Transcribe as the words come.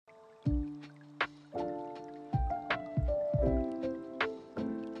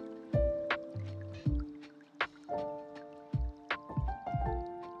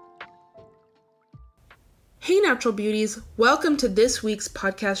natural beauties, welcome to this week's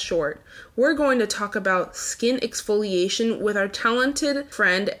podcast short. We're going to talk about skin exfoliation with our talented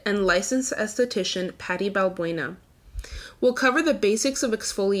friend and licensed esthetician, Patty Balbuena. We'll cover the basics of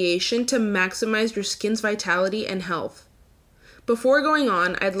exfoliation to maximize your skin's vitality and health. Before going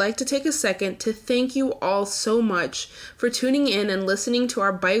on, I'd like to take a second to thank you all so much for tuning in and listening to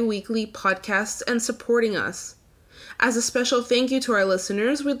our bi-weekly podcasts and supporting us. As a special thank you to our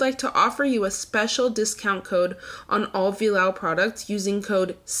listeners, we'd like to offer you a special discount code on all Vilao products using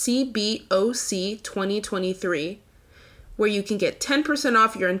code CBOC2023, where you can get 10%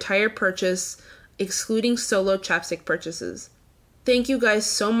 off your entire purchase, excluding solo chapstick purchases. Thank you guys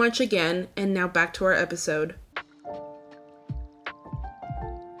so much again, and now back to our episode.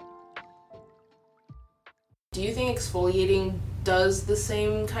 Do you think exfoliating does the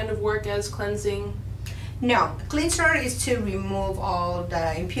same kind of work as cleansing? No, cleanser is to remove all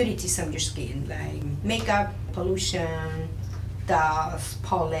the impurities from your skin, like makeup, pollution, dust,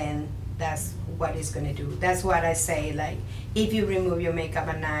 pollen. That's what it's going to do. That's what I say, like, if you remove your makeup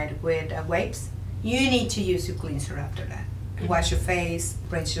at night with wipes, you need to use your cleanser after that. Wash your face,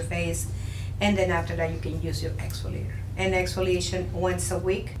 rinse your face, and then after that you can use your exfoliator. And exfoliation once a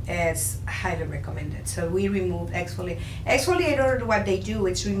week is highly recommended. So we remove exfoliator, what they do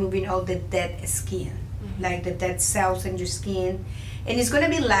is removing all the dead skin. Like the dead cells in your skin, and it's going to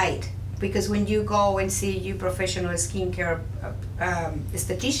be light, because when you go and see your professional skincare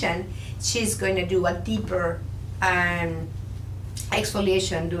esthetician, she's going to do a deeper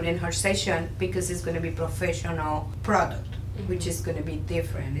exfoliation during her session, because it's going to be professional product, which is going to be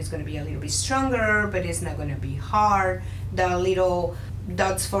different. It's going to be a little bit stronger, but it's not going to be hard. The little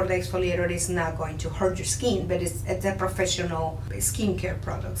dots for the exfoliator is not going to hurt your skin, but it's a professional skincare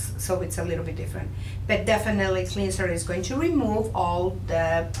products, so it's a little bit different. But definitely cleanser is going to remove all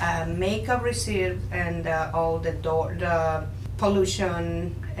the makeup residue and all the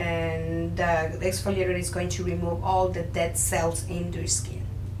pollution, and the exfoliator is going to remove all the dead cells in your skin.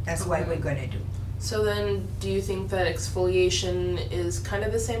 That's what we're going to do. So then, do you think that exfoliation is kind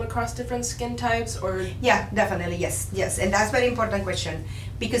of the same across different skin types, or? Yeah, definitely, yes, and that's very important question,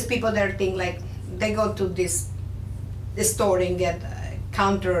 because people there think like they go to this store and get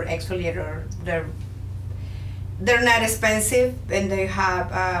counter exfoliator. They're not expensive, and they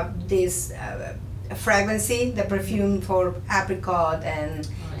have this fragrance, the perfume for apricot and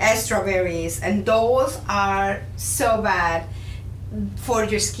strawberries, and those are so bad for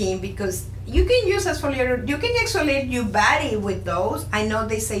your skin, because you can use exfoliator. You can exfoliate your body with those. I know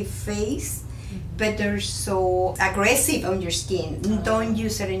they say face, but they're so aggressive on your skin. Don't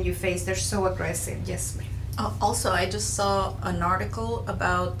use it in your face. They're so aggressive. Yes, ma'am. Also, I just saw an article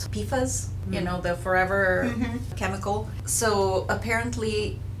about PFAS, the forever chemical. So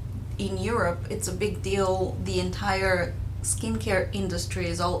apparently in Europe, it's a big deal. The entire skincare industry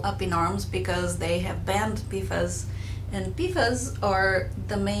is all up in arms because they have banned PFAS. And PFAS are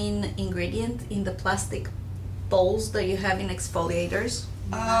the main ingredient in the plastic bowls that you have in exfoliators.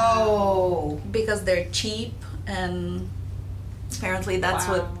 Oh. Because they're cheap, and apparently that's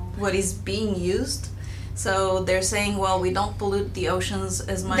what is being used. So they're saying, well, we don't pollute the oceans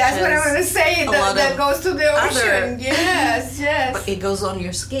as much as that's what I was saying, that goes to the ocean. Yes. But it goes on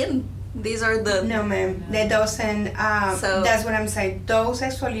your skin. These are the... No, ma'am. That doesn't... so that's what I'm saying. Those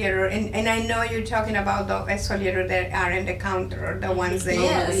exfoliator, and I know you're talking about the exfoliator that are in the counter, the ones that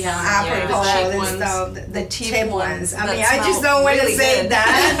apricot and stuff, the cheap ones. I mean, I just don't want to say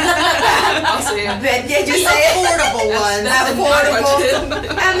that. But yeah, just say affordable ones.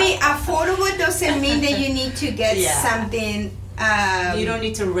 Affordable. I mean, affordable doesn't mean that you need to get something... you don't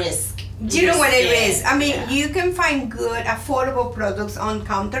need to risk. You know what it is. I mean, you can find good, affordable products on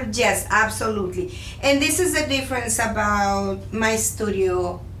counter. Yes, absolutely. And this is the difference about my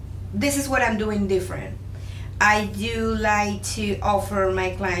studio. This is what I'm doing different. I do like to offer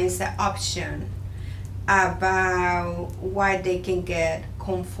my clients the option about what they can get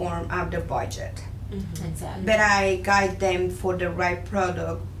conform of the budget. Exactly. But I guide them for the right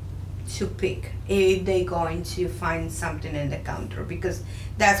product to pick if they're going to find something in the counter, because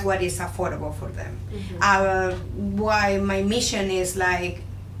that's what is affordable for them. Why my mission is like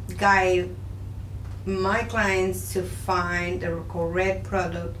guide my clients to find the correct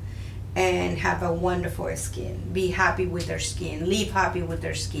product and have a wonderful skin, be happy with their skin, live happy with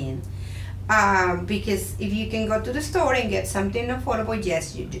their skin. Because if you can go to the store and get something affordable,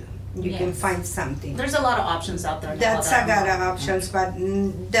 yes, you do. You can find something. There's a lot of options out there. That's a lot of options, but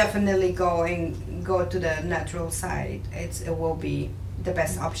definitely go to the natural side. It will be the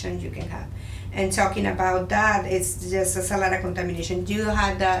best option you can have. And talking about that, it's just a lot of contamination. You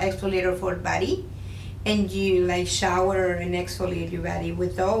had the exfoliator for body, and you like shower and exfoliate your body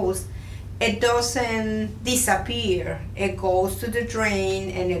with those, it doesn't disappear. It goes to the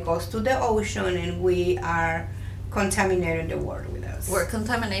drain and it goes to the ocean, and we are contaminating the water with us. We're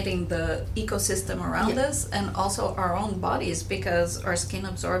contaminating the ecosystem around us and also our own bodies because our skin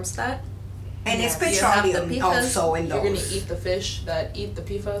absorbs that. And Yes. it's You have the petroleum PFAS. also in You're gonna those. eat the fish that eat the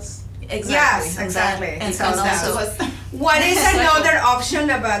PFAS. Exactly. Yes, And exactly. that- and So also, What is Cycle. another option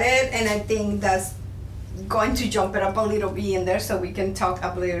about it, and I think that's going to jump it up a little bit in there so we can talk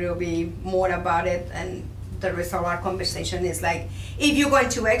a little bit more about it, and the rest of our conversation is like, if you're going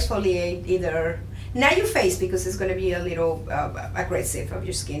to exfoliate either, not your face because it's going to be a little aggressive of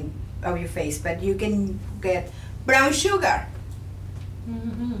your skin, of your face, but you can get brown sugar.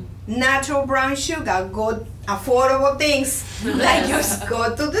 Natural brown sugar, good affordable things. Like just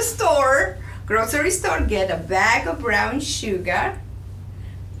go to the store, grocery store, get a bag of brown sugar,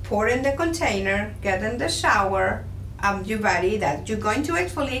 pour in the container, get in the shower, your body, that you're going to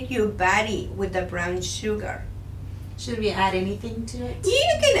exfoliate your body with the brown sugar. Should we add anything to it? You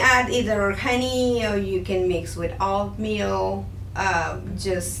can add either honey or you can mix with oatmeal,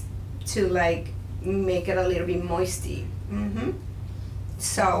 just to like make it a little bit moisty.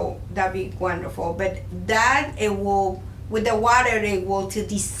 So that'd be wonderful. But that it will, with the water, it will to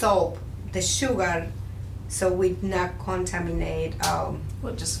dissolve the sugar, so we not contaminate.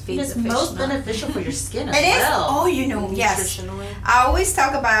 we'll just feed It's the fish. most now. beneficial for your skin as It is. well. Oh, you know, yes. Nutritionally. I always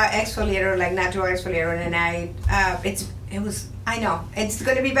talk about exfoliator, like natural exfoliator, and I know it's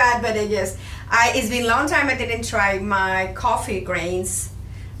gonna be bad, but it's been a long time I didn't try my coffee grains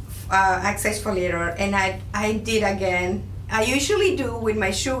exfoliator, and I did again. I usually do with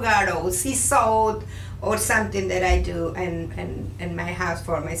my sugar or sea salt or something that I do in my house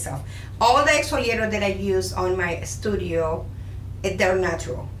for myself. All the exfoliator that I use on my studio, they're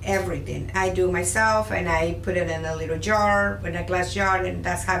natural, everything. I do myself, and I put it in a little jar, in a glass jar, and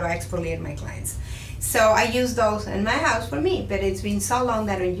that's how I exfoliate my clients. So I use those in my house for me, but it's been so long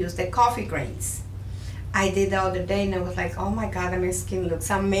that I don't use the coffee grains. I did the other day, and I was like, oh my God, my skin looks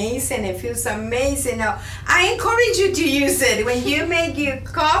amazing. It feels amazing. Now, I encourage you to use it. When you make your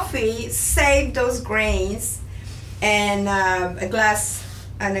coffee, save those grains and a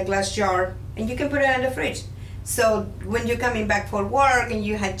glass jar, and you can put it in the fridge. So when you're coming back for work and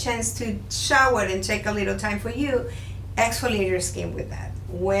you had chance to shower and take a little time for you, exfoliate your skin with that.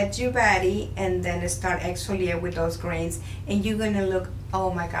 Wet your body and then start exfoliate with those grains, and you're gonna look, oh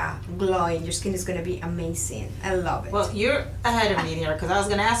my God, glowing. Your skin is gonna be amazing. I love it. Well, you're ahead of me here because I was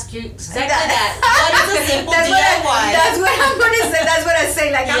going to ask you exactly that. What is a simple That's DIY? That's what I'm gonna say. That's what I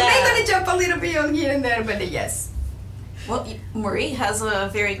say. Like, I'm Yeah. not gonna jump a little bit on here and there, but yes. Well, Marie has a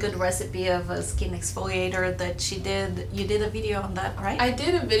very good recipe of a skin exfoliator that she did. You did a video on that, right? I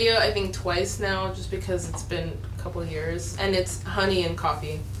did a video, I think twice now, just because it's been a couple of years, and it's honey and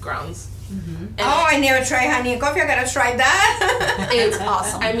coffee grounds. And Oh, I never tried honey and coffee. I gotta try that. it's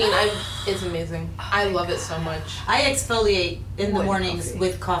awesome. I mean, it's amazing. I love it so much. I exfoliate in the With mornings coffee.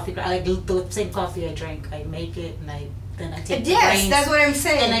 with coffee. I do the same coffee I drink. I make it and then I take the Yes, grains that's what I'm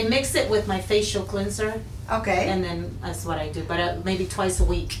and I saying. mix it with my facial cleanser, Okay. and then that's what I do. But maybe twice a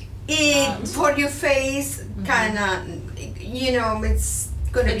week. For your face, kind of, it's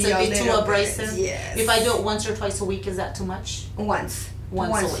gonna It's be a bit little too bit- abrasive. Yes. If I do it once or twice a week, is that too much? Once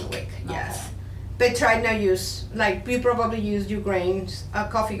Once a a week. week. Yes. Okay. But try not use, like, you probably use your grains,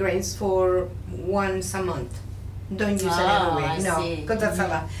 coffee grains for once a month. Don't use it every I week. No, see. because that's a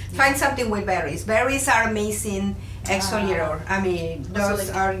lot. Find something with berries. Berries are amazing exfoliator. I mean, Also, those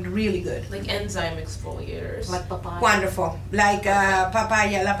like- are really good. Like enzyme exfoliators. Like papaya. Wonderful. Like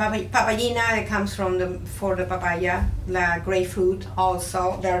papaya, papayina that comes from for the papaya, la grapefruit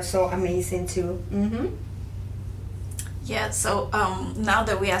also. They're so amazing too. Yeah, so now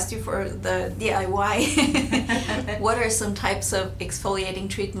that we asked you for the DIY, what are some types of exfoliating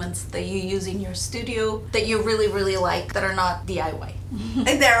treatments that you use in your studio that you really, really like that are not DIY?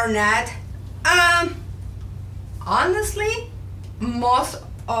 And they're not. Honestly, most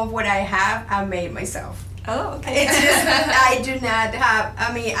of what I have, I made myself. Oh, okay. It's just I do not have.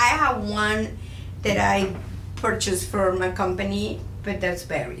 I mean, I have one that I purchased for my company, but that's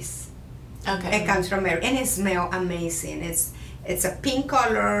berries. Okay. It comes from berries, and it smells amazing. It's a pink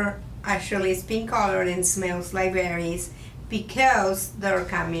color. Actually, it's pink color and smells like berries because they're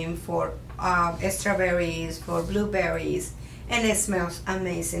coming for strawberries, for blueberries, and it smells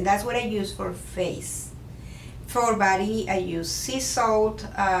amazing. That's what I use for face. For body, I use sea salt,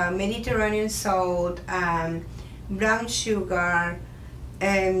 Mediterranean salt, brown sugar,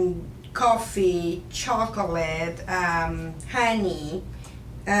 and coffee, chocolate, honey,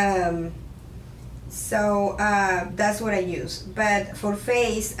 So that's what I use. But for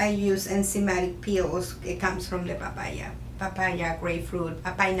face, I use enzymatic peels. It comes from the papaya, grapefruit,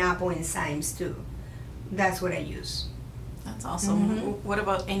 pineapple enzymes too. That's what I use. That's awesome. What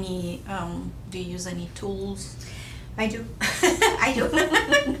about any, do you use any tools? I do. I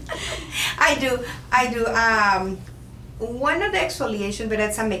do. I do. One of the exfoliation, but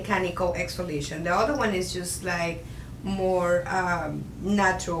that's a mechanical exfoliation. The other one is just like more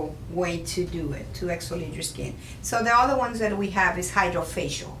natural way to do it, to exfoliate your skin. So the other ones that we have is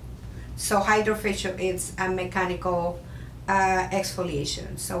hydrofacial. So hydrofacial is a mechanical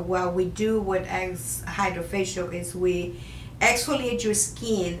exfoliation. So what we do with hydrofacial is we exfoliate your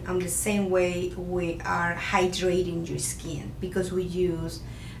skin on the same way we are hydrating your skin, because we use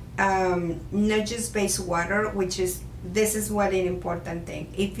not just base water, which is, this is what an important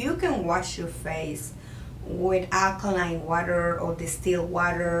thing. If you can wash your face with alkaline water or distilled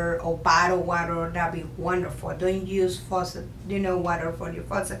water or bottled water, that'd be wonderful. Don't use faucet, water for your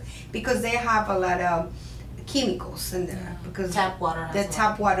faucet, because they have a lot of chemicals in there. Because tap water has the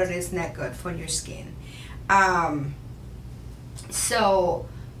tap water is not good for your skin. So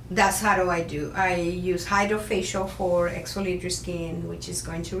that's how do I do. I use hydrofacial for exfoliate your skin, which is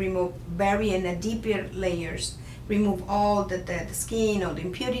going to remove in a deeper layers, remove all the skin, all the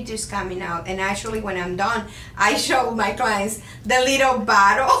impurities coming out. And actually when I'm done, I show my clients the little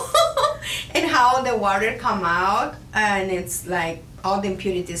bottle and how the water come out, and it's like all the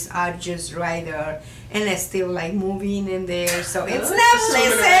impurities are just right there, and it's still like moving in there. So it's not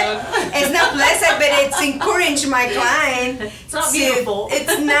pleasant. It's not pleasant, but it's encouraged my client. It's not beautiful.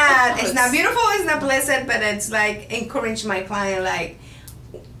 It's not beautiful. It's not pleasant, but it's like encourage my client, like,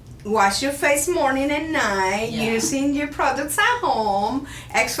 wash your face morning and night using your products at home.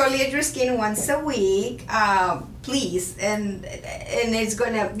 Exfoliate your skin once a week, please. And it's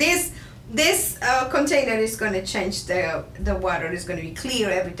gonna this container is gonna change the water. Is gonna be clear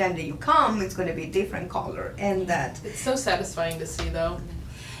every time that you come. It's gonna be a different color, and that. It's so satisfying to see, though.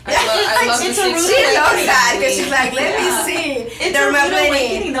 I love to see. She loves that because she's like, let me see. It's a rude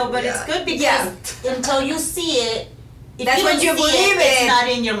awakening, though, but it's good because until you see it. That's what you believe in. It's not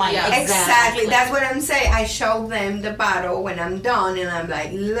in your mind. Yeah. Exactly. That's what I'm saying. I show them the bottle when I'm done, and I'm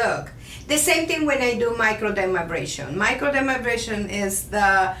like, look. The same thing when I do microdermabrasion. Microdermabrasion is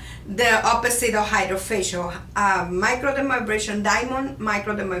the opposite of hydrofacial. Diamond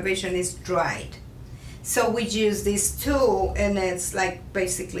microdermabrasion is dried. So we use this tool, and it's like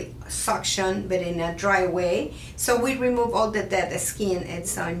basically suction, but in a dry way. So we remove all the dead skin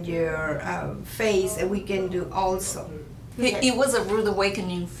it's on your face, and we can do also. It was a rude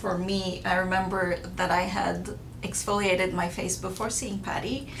awakening for me. I remember that I had exfoliated my face before seeing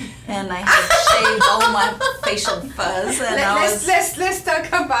Patty, and I had shaved all my facial fuzz, and let's talk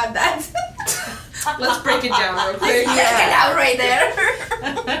about that. Let's break it down real quick. Break it out right there.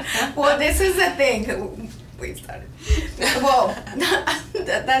 Well, this is the thing. We started. Well,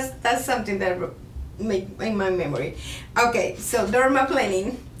 that's something that in my memory. Okay, so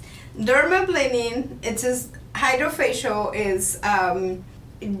dermaplaning. It's just hydrofacial is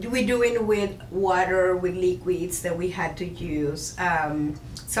we do it with water, with liquids that we had to use.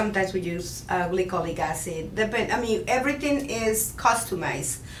 Sometimes we use glycolic acid. Everything is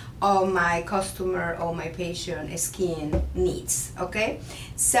customized. All my customer or my patient skin needs. Okay,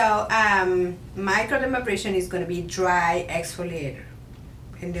 so microdermabrasion is going to be dry exfoliator,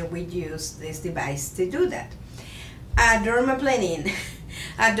 and then we use this device to do that. Dermaplaning.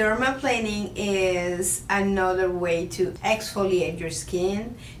 Dermaplaning is another way to exfoliate your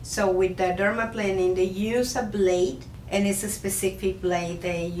skin. So with the dermaplaning, they use a blade, and it's a specific blade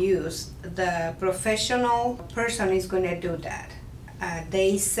they use. The professional person is going to do that.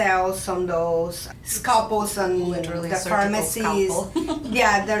 They sell some of those scalpels on literally the pharmacies.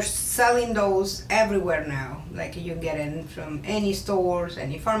 Yeah, they're selling those everywhere now. Like you get it from any stores,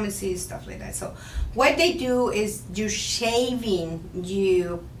 any pharmacies, stuff like that. So what they do is you're shaving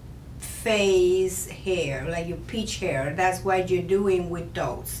your face hair, like your peach hair. That's what you're doing with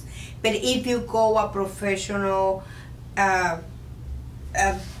those. But if you go a professional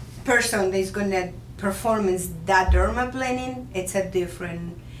person that's gonna performance that dermaplaning, it's a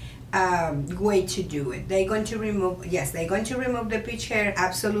different way to do it. They're going to remove the peach hair,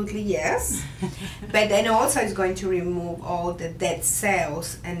 absolutely yes. But then also it's going to remove all the dead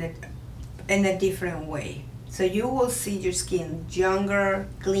cells in a different way. So you will see your skin younger,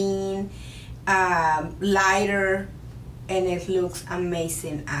 clean, lighter, and it looks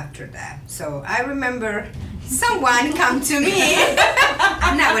amazing after that. So I remember someone come to me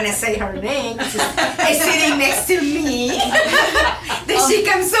I'm not gonna say her name. She's sitting next to me. Then she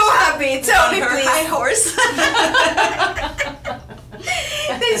comes so happy. Tell me, her please. high horse.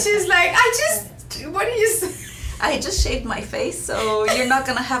 Then she's like, what do you say? I just shaved my face, so you're not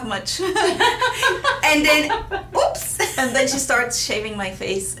gonna have much. And then, oops. And then she starts shaving my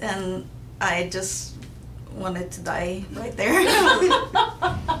face, and I just wanted to die right there.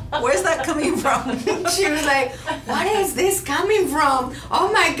 Where's that coming from? She was like, what is this coming from?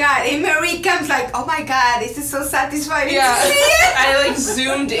 Oh my God. And Marie comes like, oh my God, this is so satisfying Yeah, to see it. I like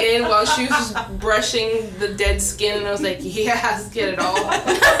zoomed in while she was just brushing the dead skin, and I was like, yes, get it all.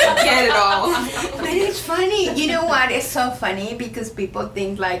 Get it all. But it's funny. You know what? It's so funny because people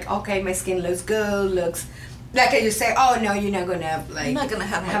think like, okay, my skin looks good, looks like you say, oh no, you're not gonna like You're not gonna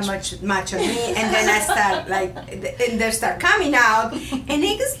have much on me, and then I start like, and they start coming out, and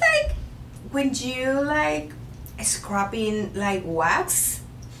it's like when you like scrubbing like wax.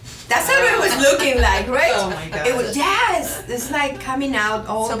 That's how it was looking like, right? Oh my God. It was, yes, it's like coming out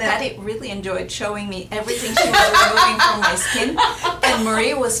all So the. Patty really enjoyed showing me everything she was removing from my skin, and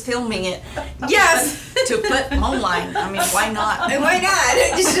Marie was filming it Yes. to put online. I mean, why not? And why not?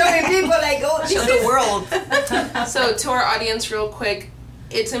 Just showing people like, oh, Show the world. So to our audience real quick,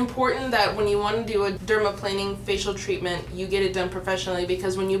 it's important that when you want to do a dermaplaning facial treatment, you get it done professionally,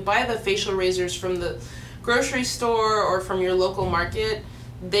 because when you buy the facial razors from the grocery store or from your local market,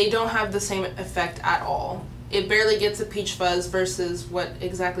 they don't have the same effect at all. It barely gets a peach fuzz versus what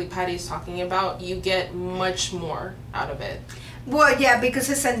exactly Patty's talking about. You get much more out of it. Well, yeah,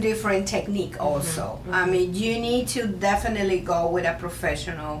 because it's a different technique also. Mm-hmm. I mean, you need to definitely go with a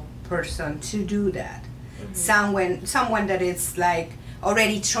professional person to do that. Mm-hmm. Someone that is like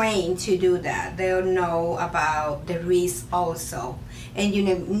already trained to do that. They'll know about the risks also. And you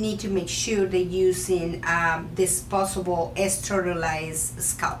need to make sure they're using disposable sterilized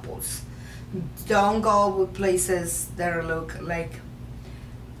scalpels. Don't go with places that look like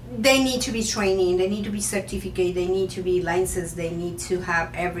they need to be training, they need to be certificate, they need to be licensed, they need to have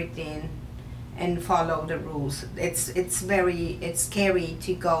everything and follow the rules. It's scary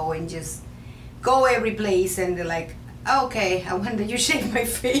to go and just go every place and they're like, okay, I want that you shave my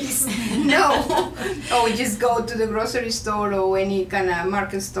face. No. Or just go to the grocery store or any kind of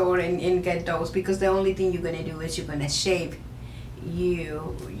market store and get those, because the only thing you're going to do is you're going to shave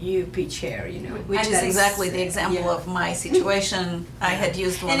you peach hair, you know. Which is exactly the example of my situation. I had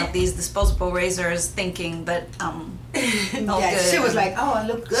used one of these disposable razors thinking that good. She was like, oh, I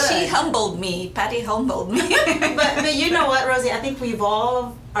look good. She humbled me. Patty humbled me. But you know what, Rosie? I think we've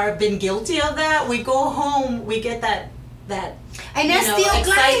all been guilty of that. We go home, we get that and I still clients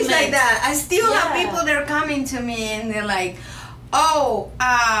excitement. like that. I still have people that are coming to me and they're like, oh,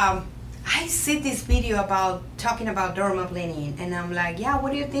 I see this video about talking about dermaplaning, and I'm like, yeah,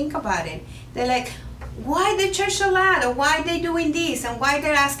 what do you think about it? They're like, why they charge a lot, or why they doing this, and why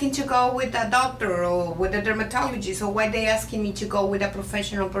they're asking to go with a doctor or with a dermatologist, or why they asking me to go with a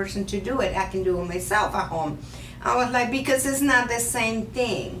professional person to do it. I can do it myself at home. I was like, because it's not the same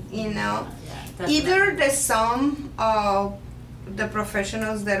thing, you know. Yeah, either there's some of the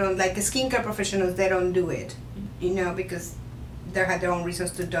professionals that don't, like skincare professionals, they don't do it, you know, because they have their own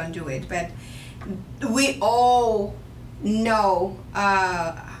reasons to don't do it. But we all know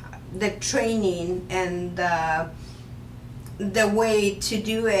the training and the way to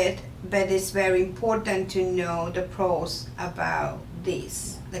do it, but it's very important to know the pros about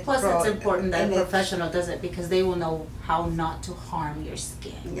this. Plus, it's important that a professional does it, because they will know how not to harm your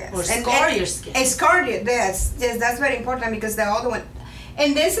skin, yes, or scar your skin. And scar it, yes, that's very important, because the other one,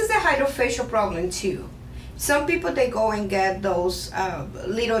 and this is a hydrofacial problem too. Some people, they go and get those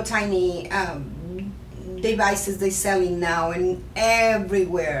little tiny devices they selling now, and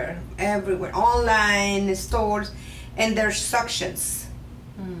everywhere, online stores, and they're suctions.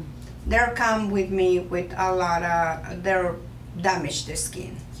 They come with me with a lot of, they're damage their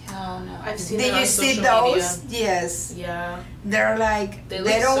skin. Oh no, I've seen. Did you see those? Media. Yes. Yeah. They're like,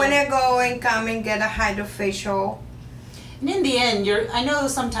 they don't want to go and come and get a hydrofacial. And in the end, I know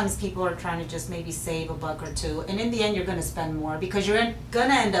sometimes people are trying to just maybe save a buck or two, and in the end, you're going to spend more, because you're going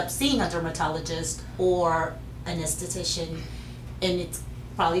to end up seeing a dermatologist or an esthetician, and it's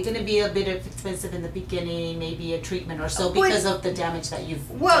probably going to be a bit expensive in the beginning, maybe a treatment or so, because of the damage that you've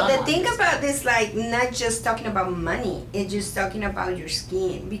Well, done the thing about this, like, not just talking about money, it's just talking about your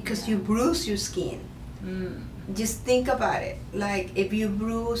skin, because you bruise your skin. Just think about it. Like, if you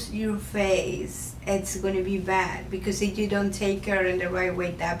bruise your face, it's going to be bad, because if you don't take care in the right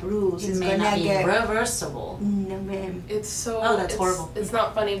way, that bruise is going to get reversible. No, ma'am. It's so. Oh, that's horrible. It's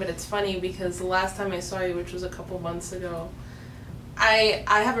not funny, but it's funny, because the last time I saw you, which was a couple months ago, I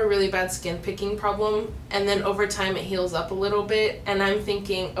have a really bad skin picking problem, and then over time it heals up a little bit, and I'm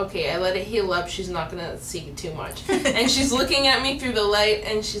thinking, okay, I let it heal up, she's not gonna see too much. And she's looking at me through the light,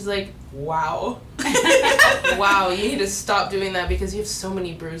 and she's like, wow. Wow, you need to stop doing that because you have so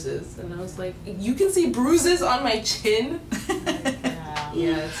many bruises. And I was like, you can see bruises on my chin? Yeah.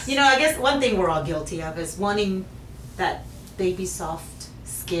 Yes. You know, I guess one thing we're all guilty of is wanting that baby soft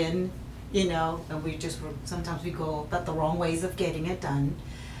skin, you know, and sometimes we go about the wrong ways of getting it done.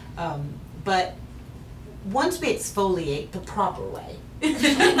 But once we exfoliate the proper way,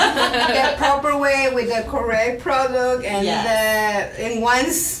 The proper way with the correct product and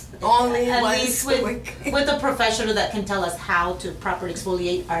only at once least with a professional that can tell us how to properly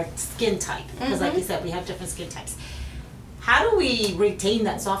exfoliate our skin type, because like you said, we have different skin types. How do we retain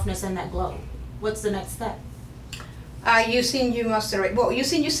that softness and that glow? What's the next step? Using your moisturizer, well,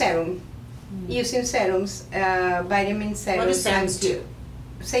 using your serum, using serums, vitamin serums. What do serums do?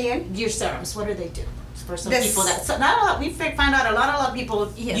 Say again? Your serums, what do they do? For some people not a lot, we find out a lot of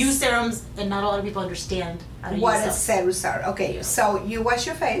people use serums and not a lot of people understand how to what use serums are. Okay, so you wash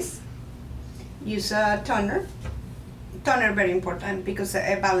your face, use a toner. Toner very important because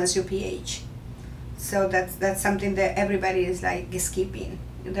it balances your pH. So that's something that everybody is like skipping.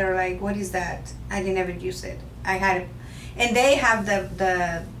 They're like, what is that? I didn't ever use it. I had it. And they have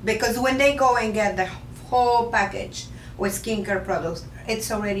the because when they go and get the whole package with skincare products,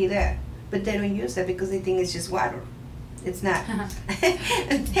 it's already there. But they don't use it because they think it's just water. It's not.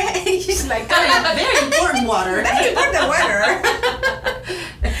 It's just like very important water. Very important water.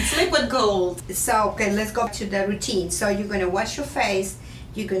 It's liquid gold. So okay, let's go to the routine. So you're gonna wash your face.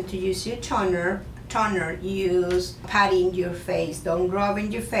 You're going to use your toner. Use patting your face. Don't rub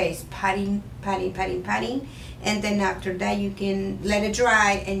in your face. Patting. And then after that, you can let it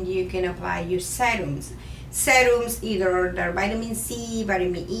dry and you can apply your serums. Serums, either they're vitamin C,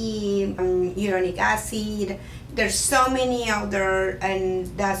 vitamin E, uronic acid. There's so many out there, and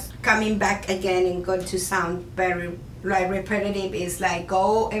that's coming back again and going to sound very like repetitive. Is like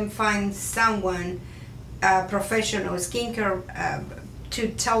go and find someone, professional skincare, to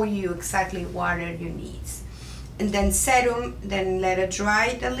tell you exactly what are your needs. And then serum, then let it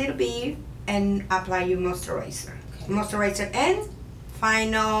dry a little bit and apply your moisturizer. Okay. Moisturizer, and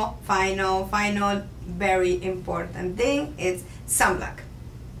final, very important thing is sunblock.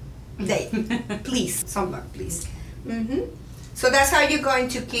 Please, sunblock, please. Okay. So that's how you're going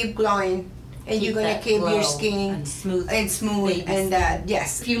to keep glowing, and you're going to keep your skin smooth and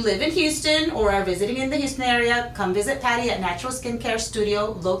yes. If you live in Houston or are visiting in the Houston area, come visit Patty at Natural Skincare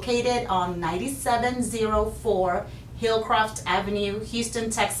Studio, located on 9704 Hillcroft Avenue, Houston,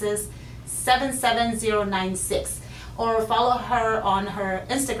 Texas 77096. Or follow her on her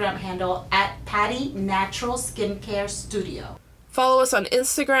Instagram handle at Patty Natural Skincare Studio. Follow us on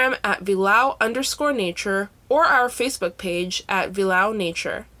Instagram at Vilau_nature or our Facebook page at Vilau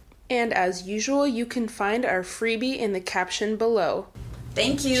Nature. And as usual, you can find our freebie in the caption below.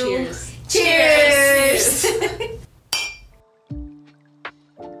 Thank you. Cheers. Cheers.